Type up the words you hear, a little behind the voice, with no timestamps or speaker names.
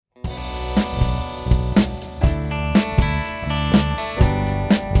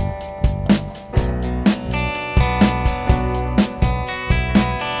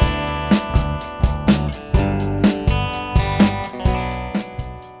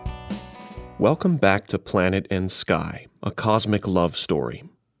Welcome back to Planet and Sky, a cosmic love story.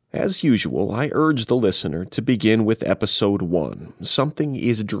 As usual, I urge the listener to begin with Episode 1, Something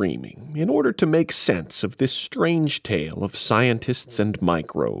is Dreaming, in order to make sense of this strange tale of scientists and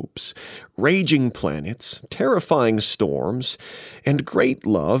microbes, raging planets, terrifying storms, and great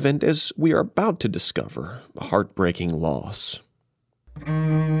love, and as we are about to discover, a heartbreaking loss.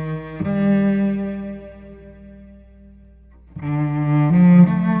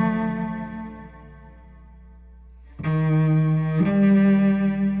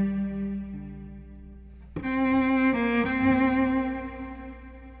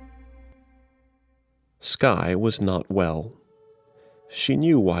 Sky was not well. She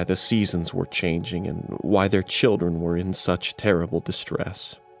knew why the seasons were changing and why their children were in such terrible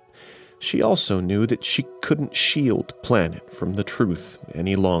distress. She also knew that she couldn't shield Planet from the truth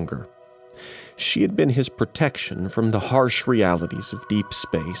any longer. She had been his protection from the harsh realities of deep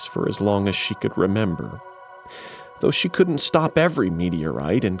space for as long as she could remember. Though she couldn't stop every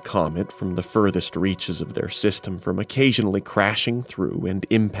meteorite and comet from the furthest reaches of their system from occasionally crashing through and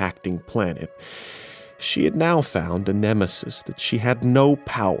impacting Planet, she had now found a nemesis that she had no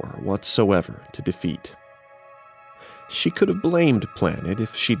power whatsoever to defeat. She could have blamed Planet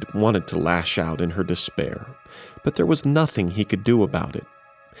if she'd wanted to lash out in her despair, but there was nothing he could do about it.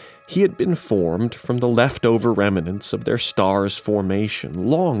 He had been formed from the leftover remnants of their star's formation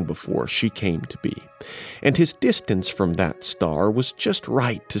long before she came to be, and his distance from that star was just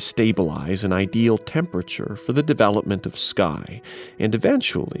right to stabilize an ideal temperature for the development of Sky, and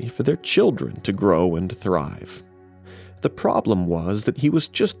eventually for their children to grow and thrive. The problem was that he was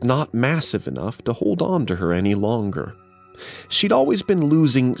just not massive enough to hold on to her any longer. She'd always been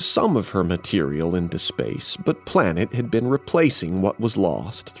losing some of her material into space, but Planet had been replacing what was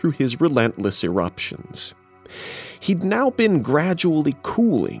lost through his relentless eruptions. He'd now been gradually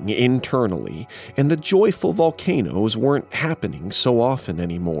cooling internally, and the joyful volcanoes weren't happening so often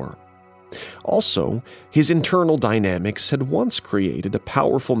anymore. Also, his internal dynamics had once created a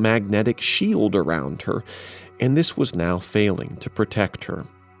powerful magnetic shield around her, and this was now failing to protect her.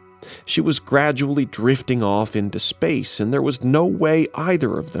 She was gradually drifting off into space, and there was no way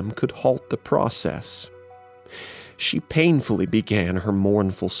either of them could halt the process. She painfully began her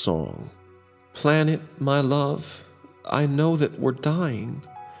mournful song. "Planet, my love, I know that we're dying.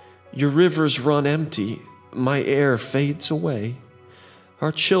 Your rivers run empty, my air fades away.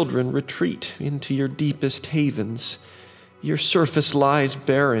 Our children retreat into your deepest havens. Your surface lies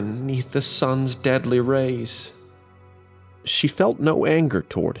barren 'neath the sun's deadly rays." She felt no anger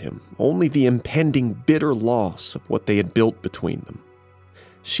toward him, only the impending bitter loss of what they had built between them.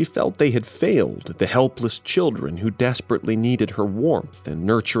 She felt they had failed the helpless children who desperately needed her warmth and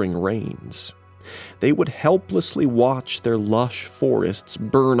nurturing rains. They would helplessly watch their lush forests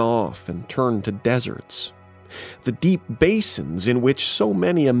burn off and turn to deserts. The deep basins in which so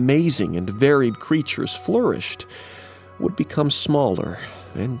many amazing and varied creatures flourished would become smaller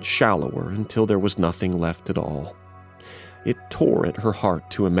and shallower until there was nothing left at all. It tore at her heart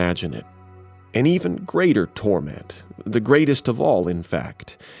to imagine it. An even greater torment, the greatest of all, in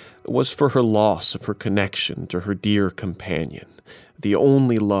fact, was for her loss of her connection to her dear companion, the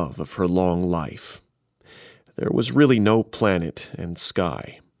only love of her long life. There was really no Planet and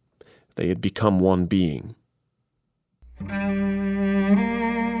Sky. They had become one being.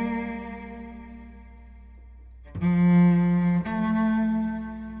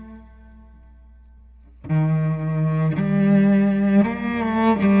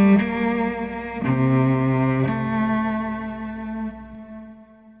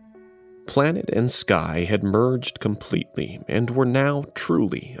 Planet and Sky had merged completely and were now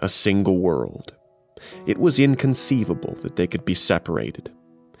truly a single world. It was inconceivable that they could be separated.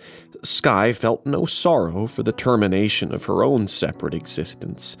 Sky felt no sorrow for the termination of her own separate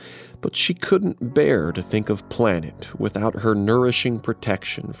existence, but she couldn't bear to think of Planet without her nourishing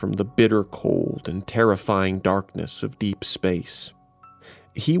protection from the bitter cold and terrifying darkness of deep space.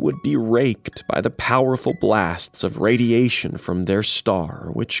 He would be raked by the powerful blasts of radiation from their star,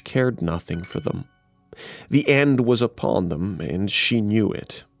 which cared nothing for them. The end was upon them, and she knew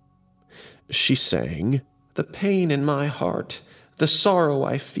it. She sang, "The pain in my heart, the sorrow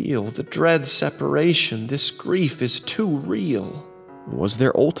I feel, the dread separation, this grief is too real." Was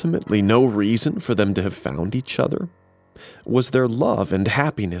there ultimately no reason for them to have found each other? Was their love and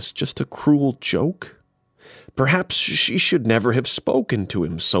happiness just a cruel joke? Perhaps she should never have spoken to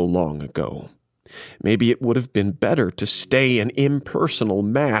him so long ago. Maybe it would have been better to stay an impersonal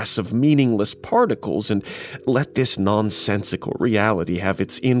mass of meaningless particles and let this nonsensical reality have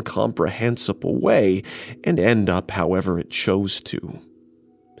its incomprehensible way and end up however it chose to.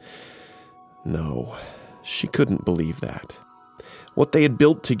 No, she couldn't believe that. What they had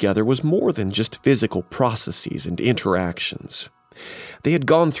built together was more than just physical processes and interactions. They had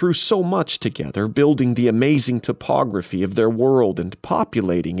gone through so much together, building the amazing topography of their world and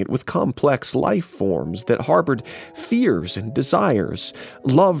populating it with complex life forms that harbored fears and desires,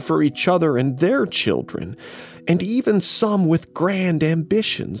 love for each other and their children, and even some with grand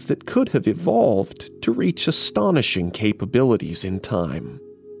ambitions that could have evolved to reach astonishing capabilities in time.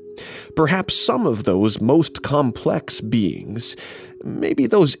 Perhaps some of those most complex beings, maybe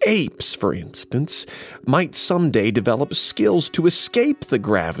those apes, for instance, might someday develop skills to escape the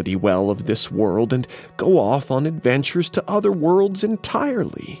gravity well of this world and go off on adventures to other worlds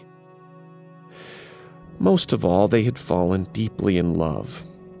entirely. Most of all, they had fallen deeply in love.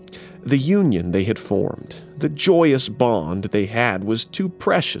 The union they had formed, the joyous bond they had, was too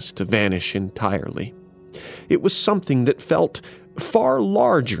precious to vanish entirely. It was something that felt far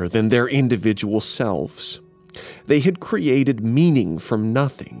larger than their individual selves. They had created meaning from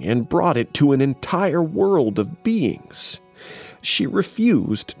nothing and brought it to an entire world of beings. She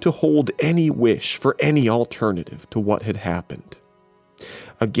refused to hold any wish for any alternative to what had happened.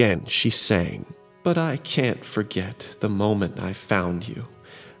 Again she sang, "But I can't forget the moment I found you,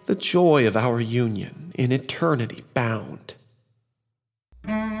 the joy of our union in eternity bound."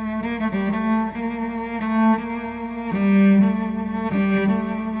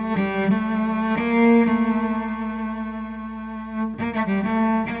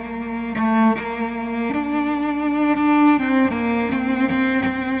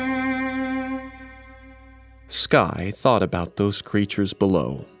 Sky thought about those creatures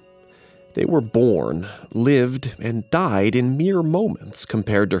below. They were born, lived, and died in mere moments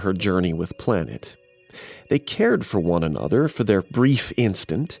compared to her journey with Planet. They cared for one another for their brief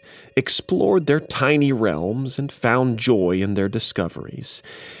instant, explored their tiny realms and found joy in their discoveries,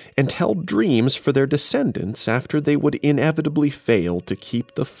 and held dreams for their descendants after they would inevitably fail to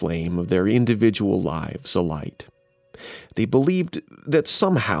keep the flame of their individual lives alight. They believed that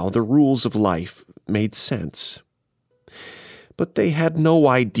somehow the rules of life made sense. But they had no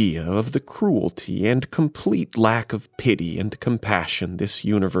idea of the cruelty and complete lack of pity and compassion this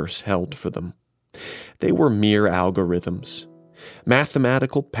universe held for them. They were mere algorithms,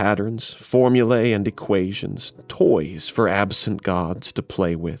 mathematical patterns, formulae, and equations, toys for absent gods to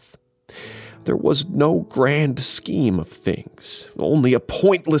play with. There was no grand scheme of things, only a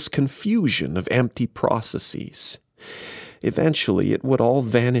pointless confusion of empty processes. Eventually, it would all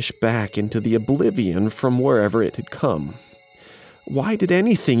vanish back into the oblivion from wherever it had come. Why did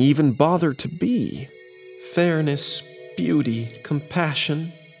anything even bother to be? "Fairness, beauty,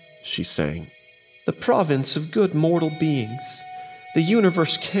 compassion," she sang. "The province of good mortal beings. The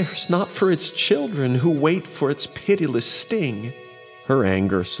universe cares not for its children who wait for its pitiless sting." Her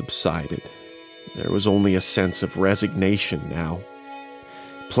anger subsided. There was only a sense of resignation now.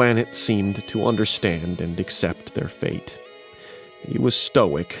 Planet seemed to understand and accept their fate. He was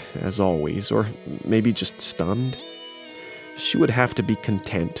stoic, as always, or maybe just stunned. She would have to be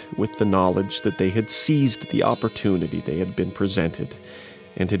content with the knowledge that they had seized the opportunity they had been presented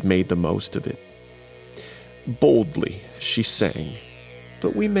and had made the most of it. Boldly, she sang,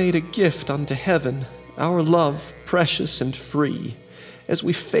 "But we made a gift unto heaven, our love precious and free. As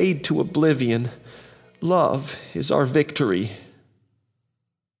we fade to oblivion, love is our victory."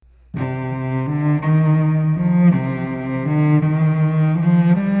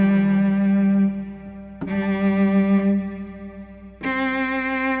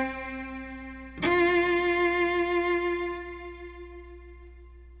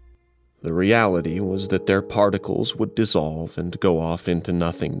 The reality was that their particles would dissolve and go off into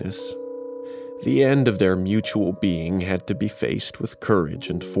nothingness. The end of their mutual being had to be faced with courage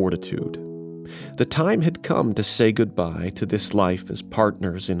and fortitude. The time had come to say goodbye to this life as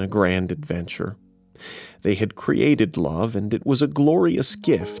partners in a grand adventure. They had created love, and it was a glorious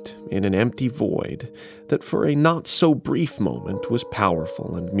gift in an empty void that for a not-so-brief moment was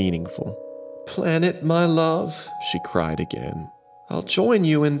powerful and meaningful. "Planet, my love," she cried again, "I'll join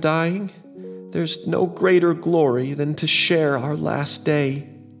you in dying. There's no greater glory than to share our last day."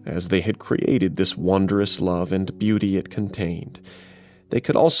 As they had created this wondrous love and beauty it contained, they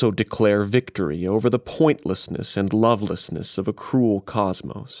could also declare victory over the pointlessness and lovelessness of a cruel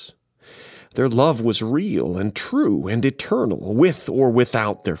cosmos. Their love was real and true and eternal, with or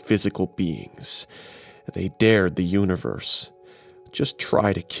without their physical beings. They dared the universe. Just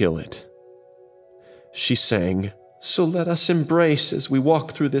try to kill it. She sang, "So let us embrace as we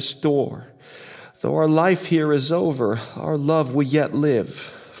walk through this door. Though our life here is over, our love will yet live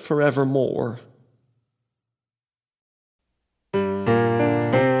forevermore."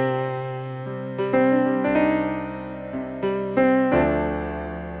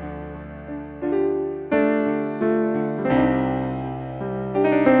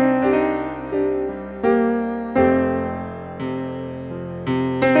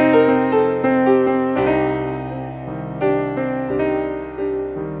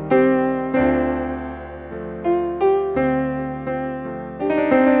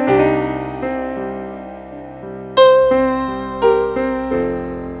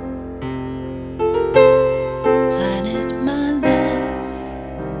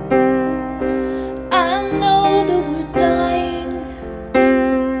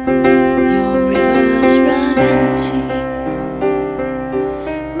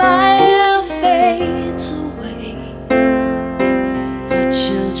 melts away, our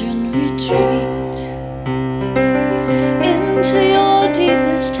children retreat into your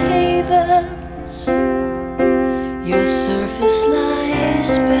deepest havens. Your surface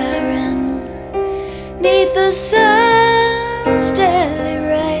lies barren 'neath the sun's daily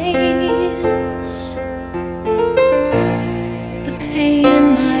rays. The pain in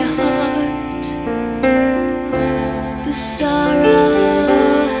my heart, the sorrow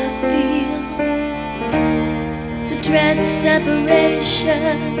I feel, the dread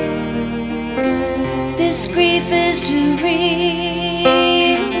separation, this grief is too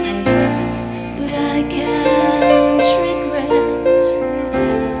real. But I can't regret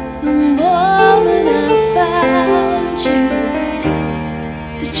the moment I found you,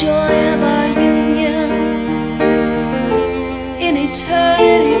 the joy of our union in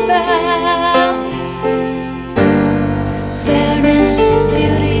eternity bound. Fairness,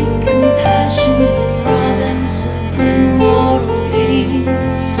 beauty, compassion, the province of immortal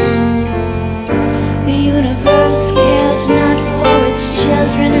peace. The universe cares not for its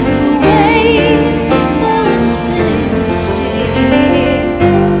children who wait for its fitting mistake.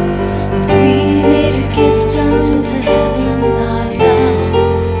 We made a gift unto heaven, our love,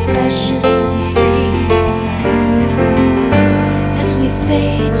 precious and free. As we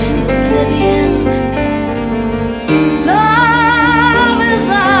fade to oblivion, love is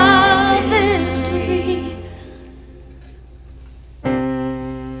our victory.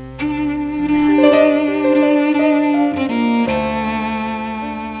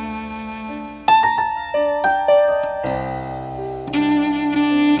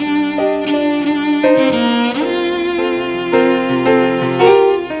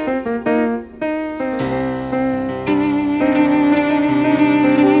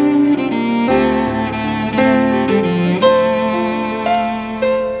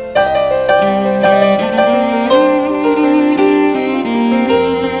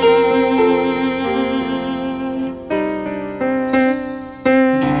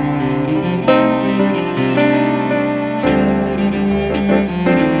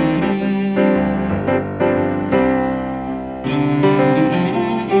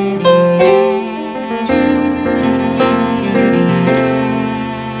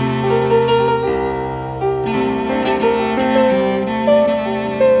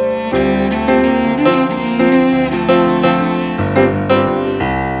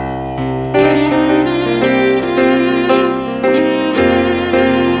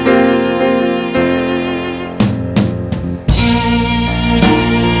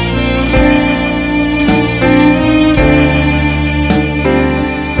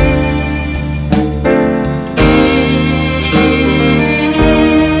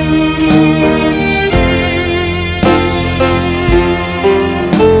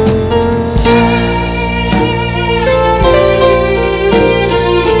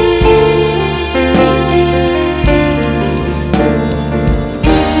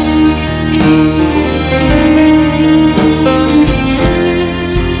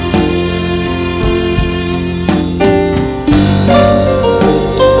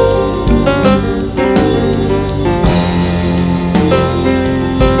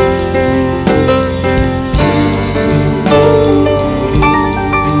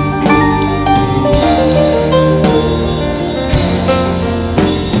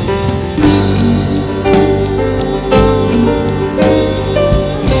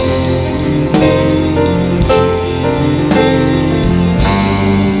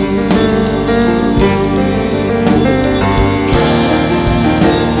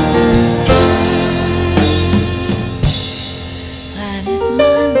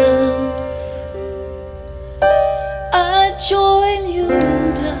 Join you in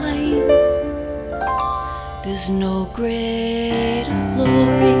dying. There's no greater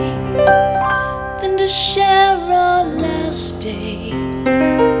glory than to share our last day.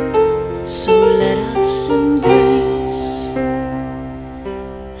 So let us embrace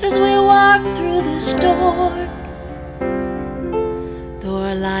as we walk through this door. Though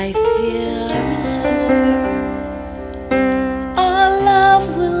our life